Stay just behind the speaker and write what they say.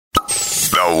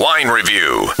The Wine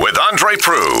Review with Andre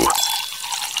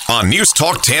Proulx on News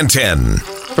Talk 1010.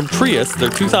 From Trius,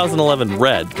 their 2011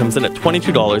 Red comes in at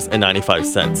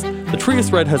 $22.95. The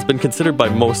Trius Red has been considered by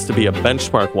most to be a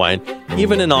benchmark wine.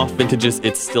 Even in off vintages,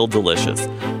 it's still delicious.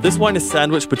 This wine is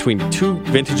sandwiched between two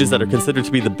vintages that are considered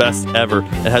to be the best ever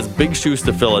and has big shoes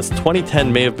to fill, as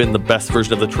 2010 may have been the best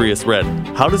version of the Trius Red.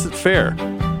 How does it fare?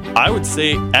 I would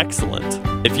say excellent.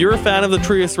 If you're a fan of the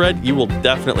Trius Red, you will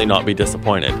definitely not be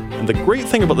disappointed. And the great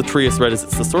thing about the Trius Red is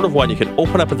it's the sort of wine you can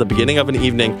open up at the beginning of an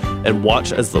evening and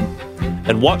watch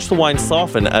the wine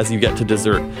soften as you get to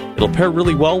dessert. It'll pair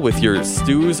really well with your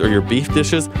stews or your beef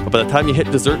dishes, but by the time you hit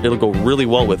dessert, it'll go really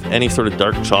well with any sort of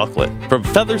dark chocolate. From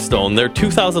Featherstone, their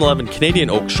 2011 Canadian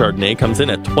Oak Chardonnay comes in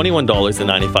at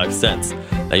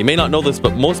 $21.95. Now, you may not know this,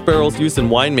 but most barrels used in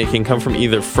winemaking come from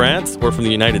either France or from the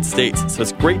United States, so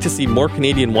it's great to see more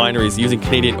Canadian wineries using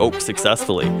Canadian oak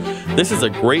successfully. This is a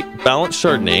great balanced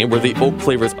Chardonnay where the oak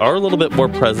flavors are a little bit more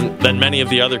present than many of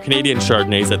the other Canadian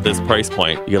Chardonnays at this price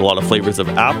point. You get a lot of flavors of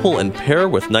apple and pear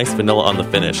with nice vanilla on the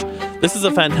finish. This is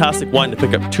a fantastic wine to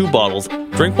pick up 2 bottles,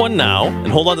 drink one now, and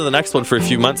hold on to the next one for a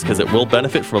few months because it will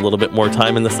benefit from a little bit more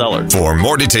time in the cellar. For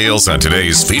more details on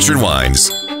today's featured wines,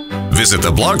 visit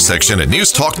the blog section at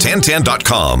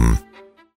newstalk1010.com.